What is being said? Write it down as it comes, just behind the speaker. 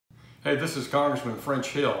Hey, this is Congressman French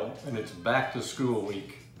Hill, and it's back to school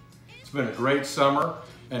week. It's been a great summer,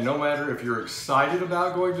 and no matter if you're excited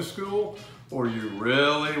about going to school or you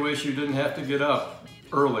really wish you didn't have to get up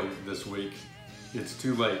early this week, it's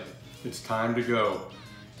too late. It's time to go.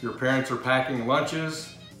 Your parents are packing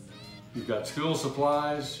lunches, you've got school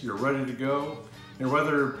supplies, you're ready to go. And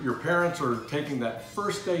whether your parents are taking that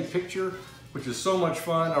first day picture, which is so much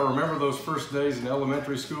fun, I remember those first days in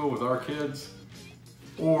elementary school with our kids,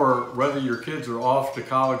 or whether your kids are off to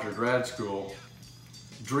college or grad school,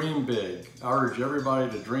 dream big. I urge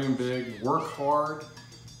everybody to dream big, work hard,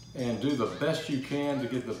 and do the best you can to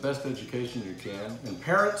get the best education you can. And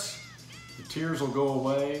parents, the tears will go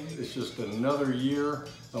away. It's just another year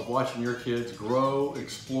of watching your kids grow,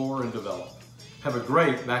 explore, and develop. Have a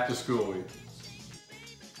great back to school week.